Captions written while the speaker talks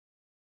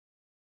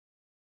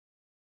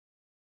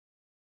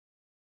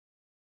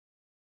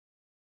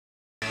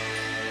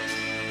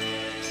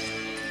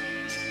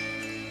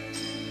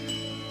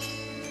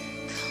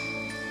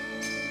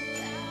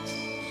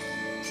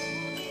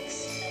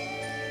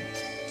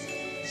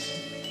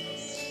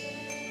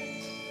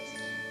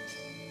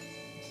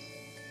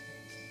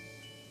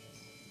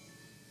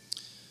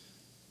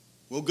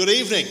Well, good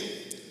evening,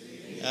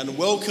 and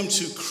welcome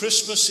to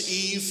Christmas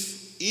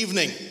Eve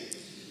evening.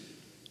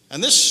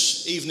 And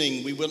this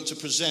evening, we want to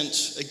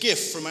present a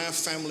gift from our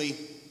family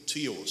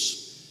to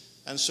yours.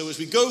 And so as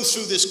we go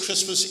through this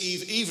Christmas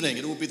Eve evening,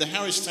 it will be the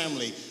Harris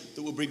family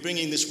that will be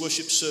bringing this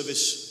worship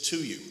service to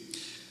you.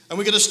 And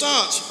we're going to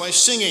start by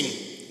singing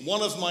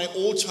one of my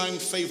all-time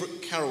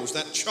favorite carols,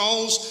 that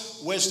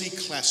Charles Wesley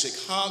classic,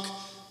 Hark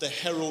the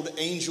Herald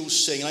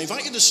Angels Sing. And I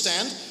invite you to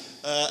stand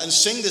and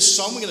sing this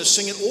song. We're going to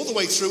sing it all the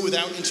way through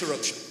without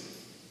interruption.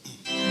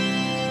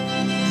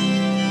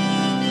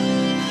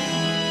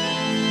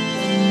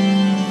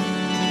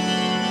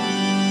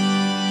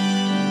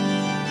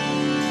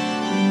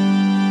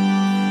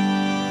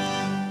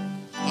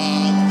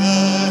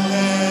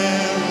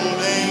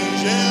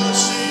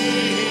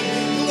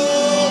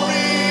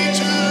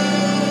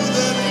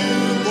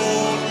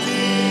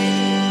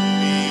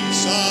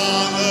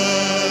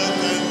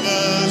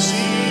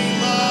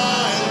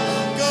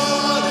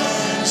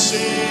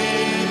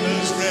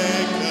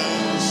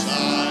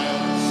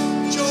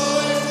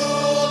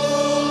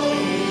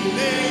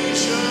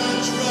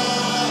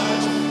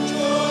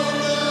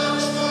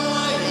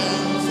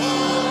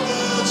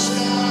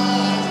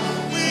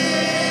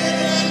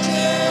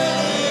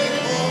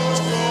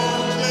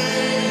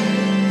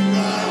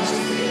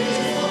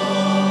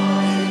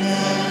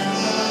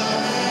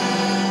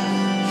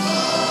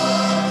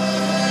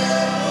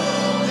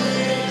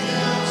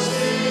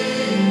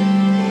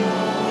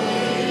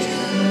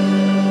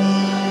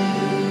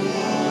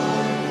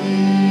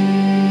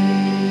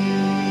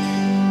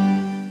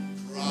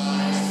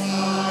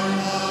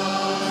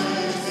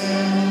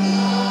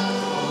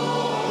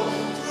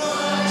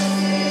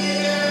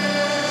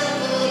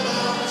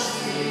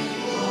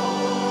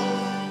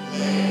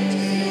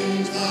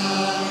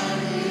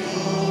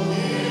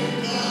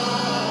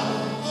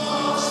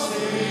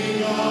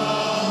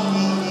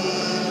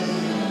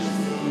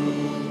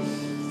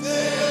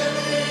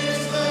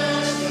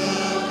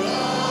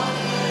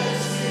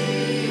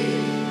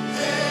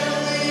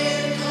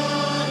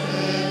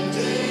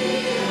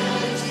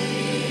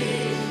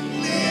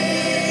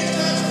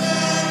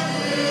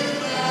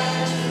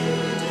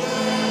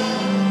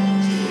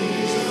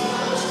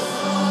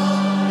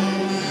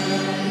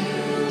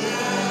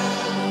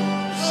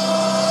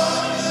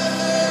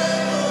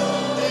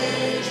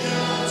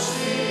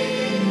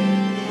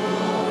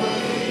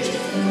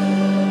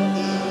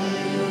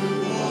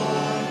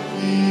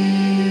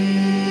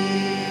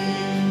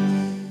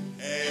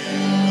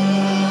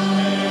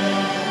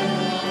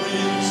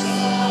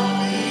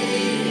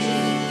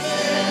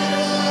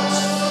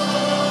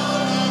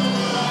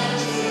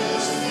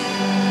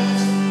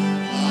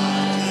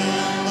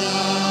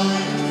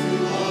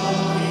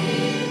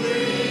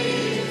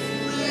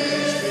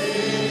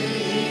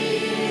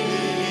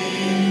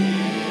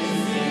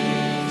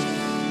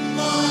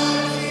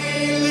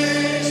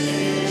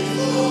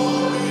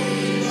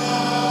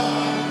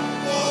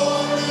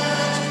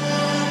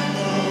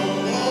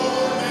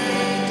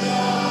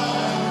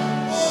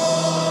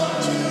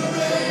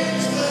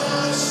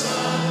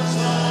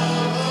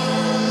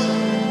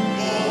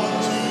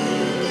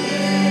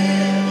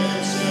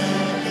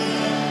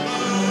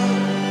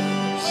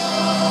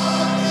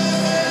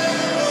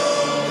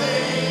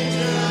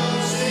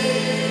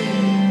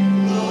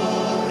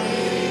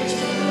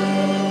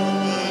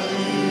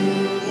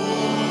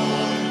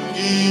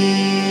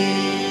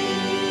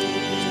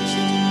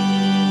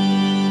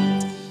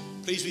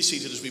 Please be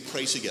seated as we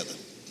pray together.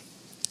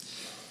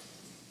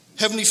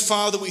 Heavenly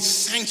Father, we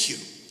thank you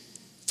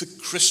for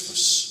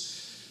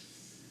Christmas.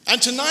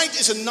 And tonight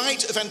is a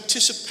night of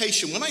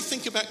anticipation. When I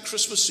think about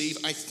Christmas Eve,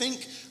 I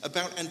think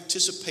about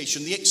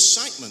anticipation, the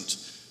excitement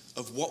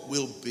of what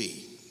will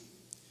be.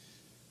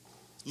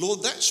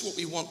 Lord, that's what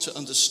we want to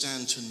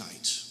understand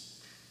tonight.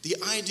 The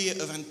idea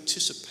of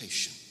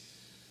anticipation.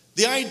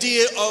 The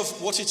idea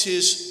of what it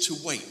is to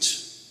wait.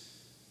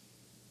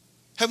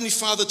 Heavenly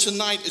Father,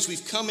 tonight as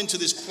we've come into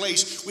this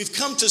place, we've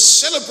come to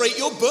celebrate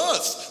your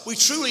birth. We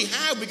truly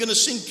have. We're going to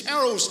sing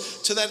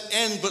carols to that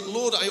end. But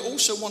Lord, I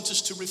also want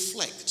us to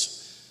reflect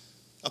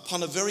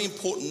upon a very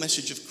important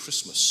message of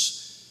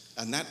Christmas.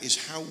 And that is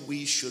how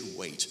we should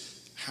wait,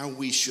 how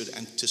we should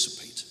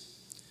anticipate.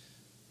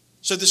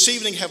 So this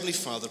evening, Heavenly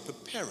Father,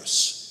 prepare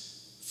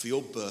us for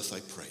your birth, I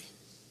pray.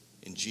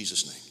 In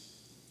Jesus'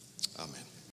 name, amen.